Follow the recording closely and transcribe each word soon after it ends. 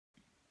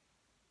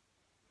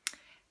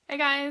Hey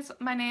guys,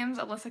 my name's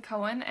Alyssa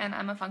Cohen and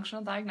I'm a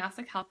functional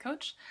diagnostic health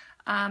coach,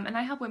 and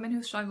I help women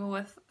who struggle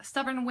with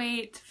stubborn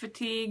weight,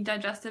 fatigue,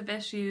 digestive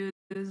issues,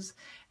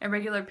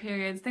 irregular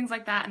periods, things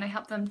like that, and I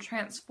help them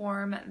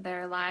transform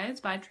their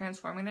lives by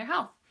transforming their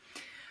health.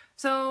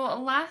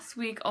 So last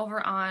week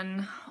over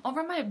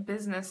my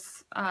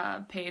business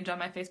page on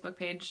my Facebook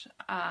page,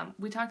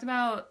 we talked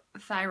about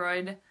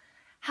thyroid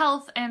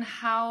health and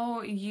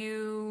how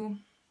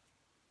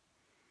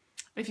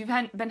if you've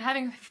been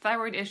having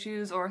thyroid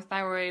issues or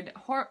thyroid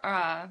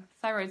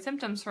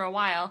symptoms for a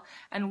while,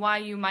 and why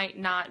you might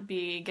not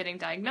be getting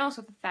diagnosed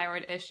with a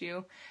thyroid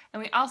issue.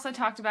 And we also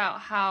talked about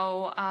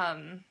how,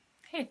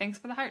 hey, thanks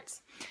for the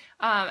hearts.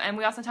 And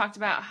we also talked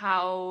about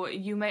how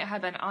you might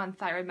have been on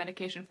thyroid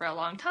medication for a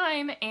long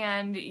time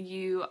and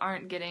you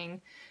aren't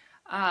getting,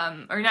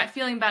 or you're not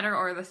feeling better,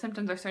 or the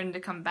symptoms are starting to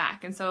come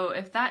back. And so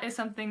if that is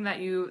something that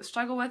you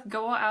struggle with,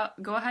 go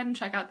ahead and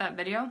check out that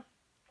video.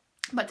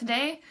 But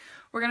today,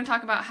 we're going to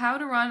talk about how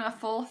to run a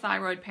full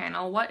thyroid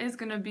panel, what is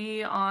going to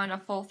be on a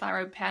full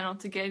thyroid panel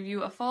to give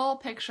you a full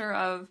picture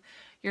of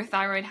your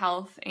thyroid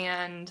health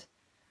and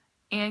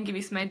give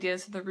you some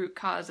ideas of the root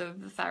cause of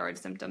the thyroid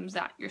symptoms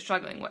that you're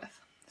struggling with.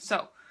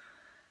 So,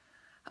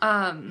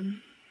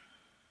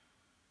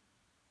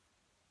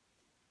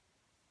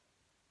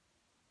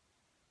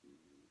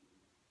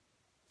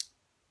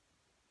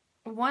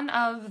 one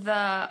of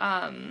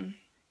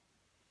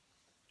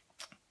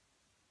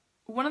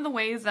the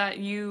ways that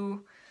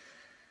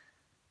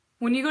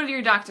when you go to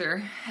your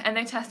doctor and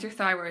they test your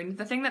thyroid,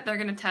 the thing that they're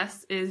going to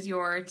test is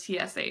your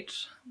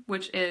TSH,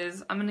 which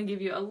is, I'm going to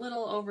give you a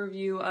little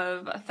overview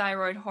of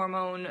thyroid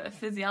hormone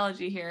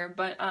physiology here,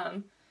 but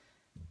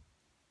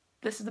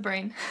this is the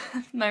brain,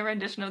 my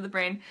rendition of the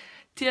brain.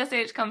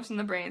 TSH comes from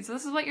the brain, so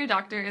this is what your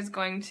doctor is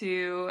going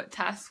to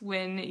test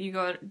when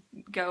you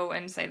go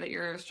and say that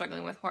you're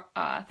struggling with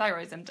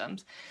thyroid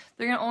symptoms.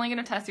 They're only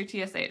going to test your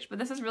TSH, but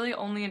this is really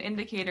only an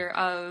indicator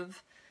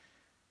of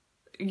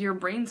your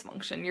brain's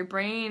function, your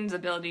brain's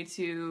ability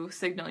to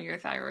signal your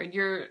thyroid.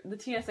 The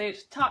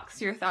TSH talks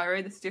to your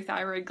thyroid. This is your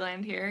thyroid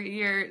gland here.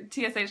 Your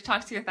TSH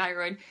talks to your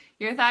thyroid.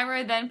 Your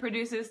thyroid then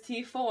produces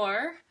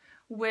T4,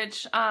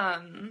 which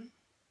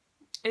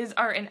is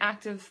our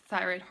inactive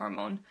thyroid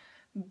hormone.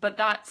 But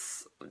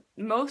that's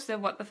most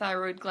of what the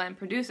thyroid gland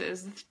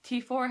produces.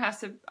 T4 has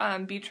to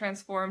be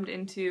transformed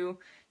into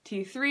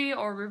T3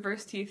 or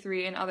reverse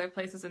T3 in other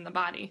places in the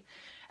body.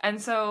 And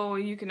so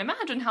you can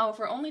imagine how if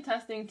we're only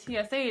testing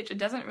TSH, it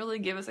doesn't really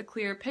give us a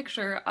clear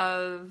picture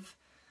of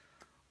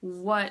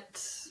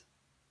what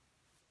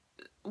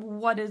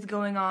is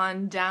going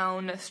on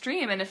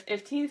downstream. And if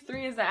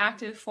T3 is the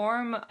active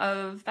form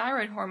of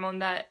thyroid hormone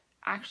that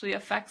actually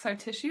affects our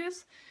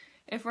tissues,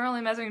 if we're only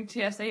measuring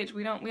TSH,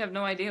 we have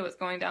no idea what's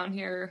going down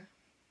here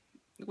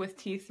with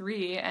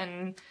T3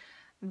 and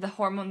the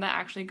hormone that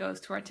actually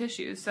goes to our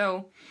tissues.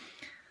 So,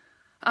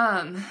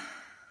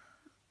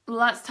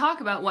 let's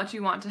talk about what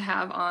you want to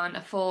have on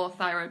a full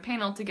thyroid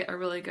panel to get a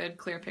really good,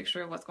 clear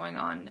picture of what's going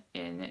on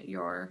in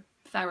your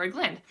thyroid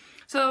gland.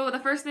 So the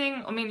first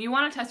thing, you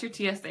want to test your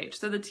TSH.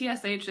 So the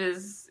TSH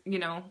is,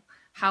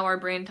 how our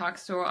brain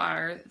talks to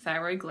our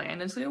thyroid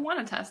gland, and so we want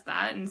to test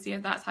that and see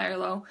if that's high or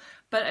low.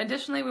 But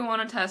additionally, we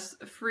want to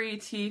test free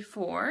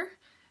T4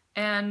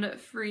 and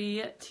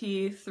free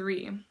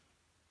T3.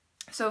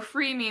 So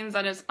free means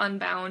that it's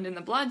unbound in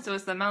the blood, so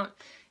it's the amount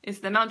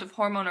of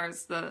hormone, or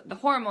it's the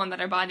hormone that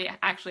our body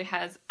actually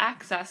has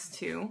access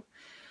to.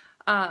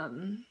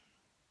 And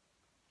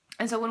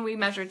so when we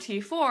measure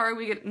T4,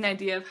 we get an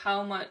idea of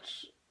how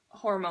much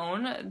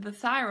hormone the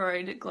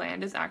thyroid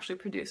gland is actually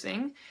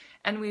producing.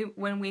 And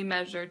when we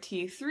measure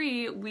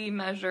T3, we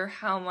measure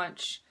how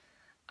much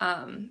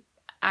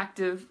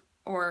active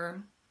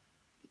or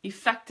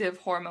effective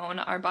hormone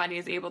our body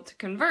is able to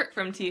convert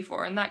from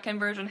T4, and that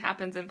conversion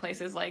happens in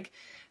places like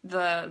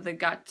the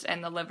gut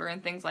and the liver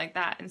and things like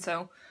that. And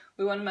so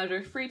we want to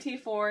measure free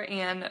T4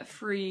 and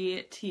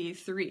free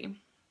T3.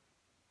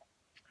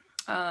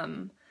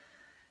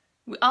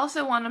 We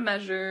also want to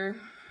measure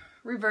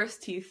reverse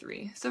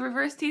T3. So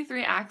reverse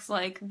T3 acts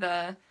like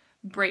the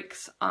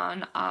brakes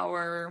on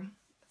our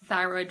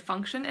thyroid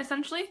function,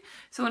 essentially.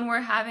 So when we're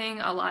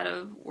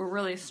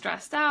really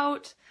stressed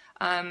out,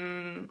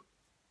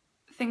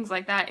 things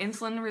like that.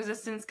 Insulin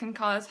resistance can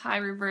cause high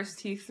reverse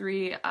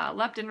T3,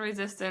 leptin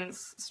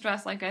resistance,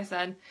 stress, like I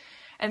said.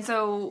 And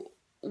so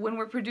when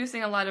we're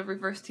producing a lot of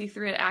reverse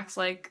T3, it acts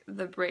like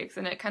the brakes,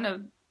 and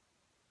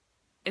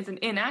it's an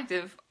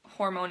inactive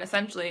hormone,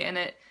 essentially, and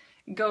it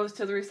goes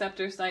to the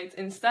receptor sites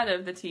instead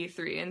of the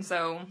T3. And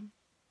so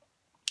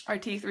our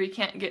T3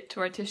 can't get to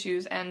our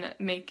tissues and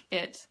make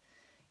it,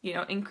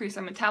 increase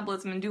our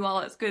metabolism and do all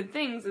its good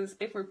things as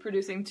if we're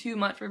producing too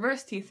much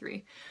reverse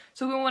T3.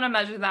 So we want to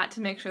measure that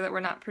to make sure that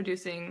we're not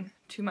producing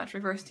too much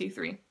reverse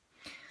T3.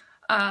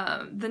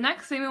 The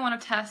next thing we want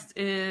to test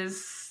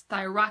is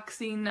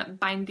thyroxine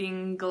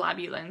binding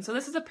globulin. So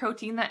this is a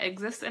protein that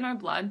exists in our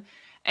blood,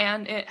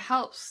 and it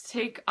helps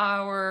take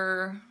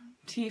our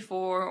T4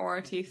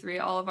 or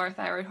T3, all of our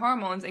thyroid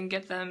hormones, and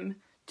get them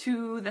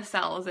to the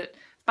cells. It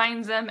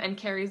finds them and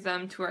carries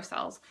them to our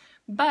cells.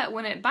 But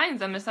when it binds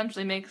them, it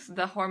essentially makes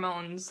the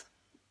hormones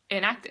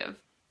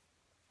inactive.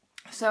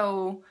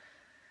 So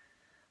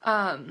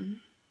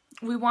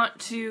we want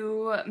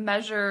to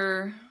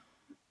measure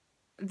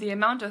the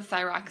amount of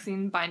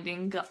thyroxine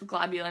binding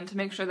globulin to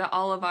make sure that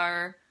all of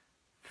our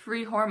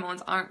free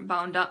hormones aren't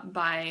bound up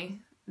by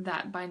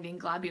that binding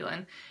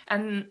globulin.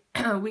 And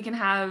we can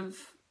have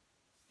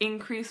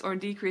increase or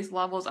decrease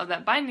levels of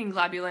that binding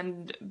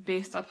globulin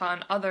based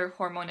upon other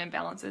hormone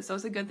imbalances. So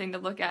it's a good thing to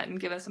look at and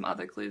give us some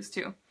other clues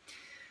too.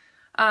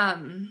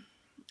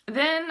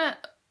 Then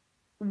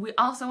we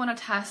also want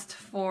to test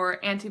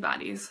for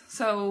antibodies.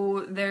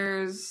 So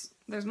there's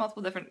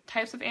multiple different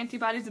types of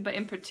antibodies, but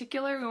in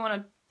particular we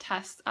want to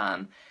test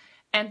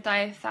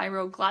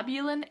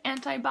antithyroglobulin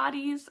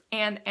antibodies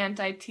and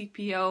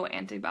anti-TPO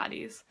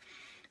antibodies.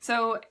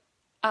 So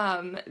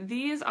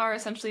these are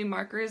essentially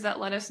markers that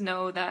let us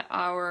know that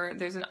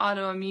there's an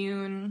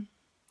autoimmune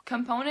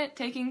component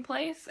taking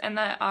place and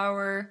that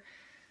our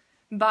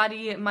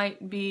body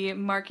might be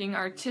marking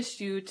our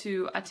tissue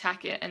to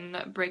attack it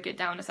and break it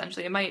down,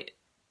 essentially.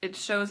 It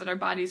shows that our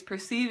body's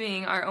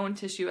perceiving our own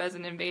tissue as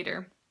an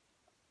invader.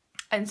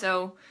 And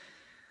so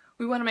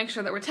we want to make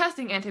sure that we're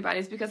testing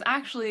antibodies because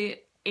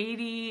actually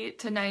 80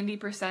 to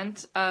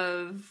 90%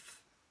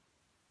 of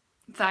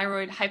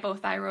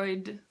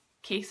hypothyroid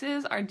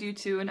cases are due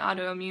to an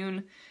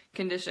autoimmune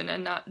condition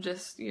and not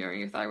just,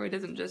 your thyroid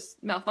isn't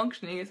just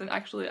malfunctioning, it's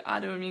actually an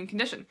autoimmune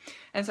condition.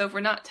 And so if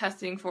we're not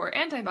testing for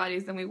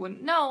antibodies, then we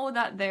wouldn't know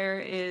that there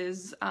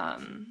is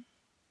an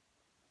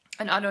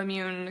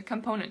autoimmune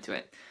component to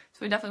it. So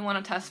we definitely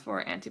want to test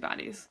for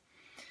antibodies.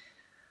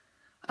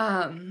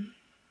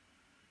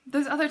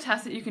 There's other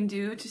tests that you can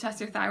do to test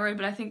your thyroid,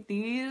 but I think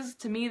these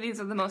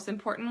are the most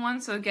important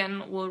ones. So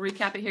again, we'll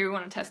recap it here. We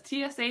want to test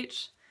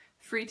TSH,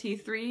 free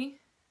T3,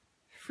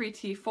 free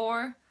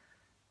T4,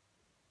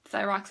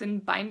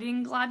 thyroxine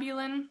binding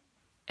globulin,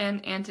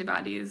 and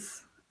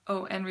antibodies.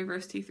 Oh, and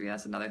reverse T3,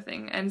 that's another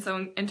thing. And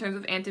so in terms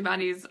of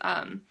antibodies,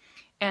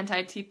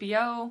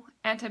 anti-TPO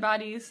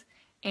antibodies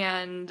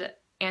and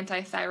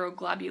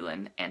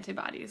antithyroglobulin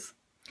antibodies.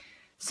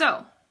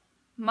 So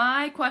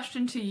my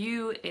question to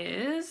you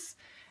is,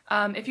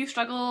 if you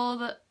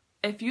struggle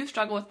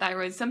with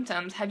thyroid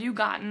symptoms, have you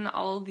gotten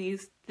all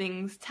these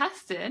things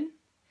tested?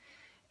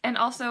 And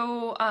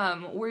also,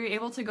 were you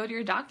able to go to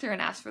your doctor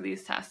and ask for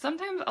these tests?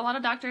 Sometimes a lot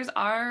of doctors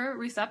are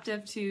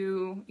receptive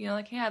to,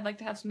 like, hey, I'd like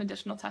to have some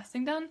additional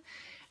testing done.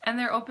 And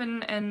they're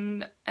open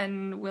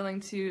and willing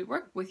to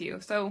work with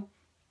you. So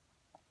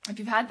if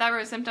you've had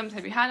thyroid symptoms,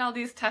 have you had all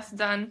these tests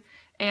done?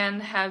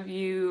 And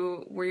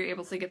were you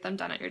able to get them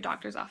done at your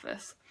doctor's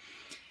office?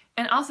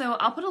 And also,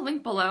 I'll put a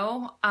link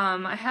below.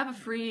 I have a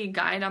free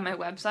guide on my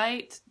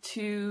website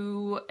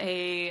to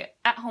a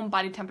at-home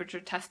body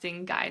temperature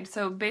testing guide.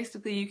 So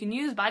basically, you can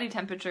use body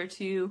temperature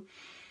to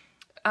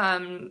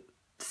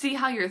see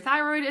how your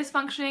thyroid is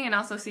functioning and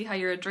also see how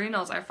your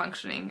adrenals are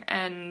functioning.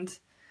 And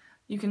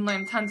you can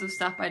learn tons of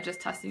stuff by just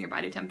testing your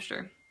body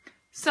temperature.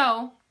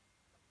 So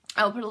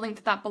I'll put a link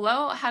to that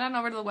below. Head on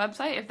over to the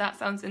website if that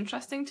sounds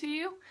interesting to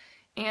you.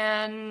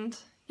 And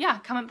yeah,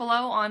 comment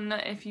below on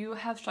if you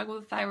have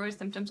struggled with thyroid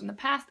symptoms in the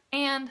past,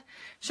 and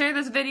share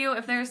this video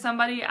if there's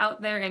somebody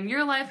out there in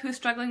your life who's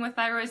struggling with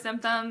thyroid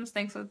symptoms.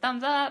 Thanks for the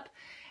thumbs up,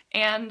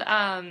 and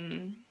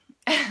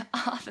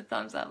the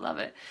thumbs up, love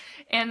it.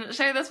 And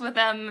share this with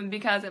them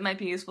because it might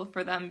be useful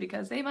for them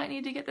because they might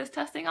need to get this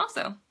testing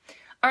also.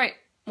 All right,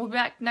 we'll be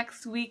back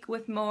next week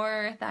with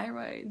more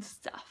thyroid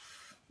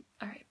stuff.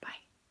 All right, bye.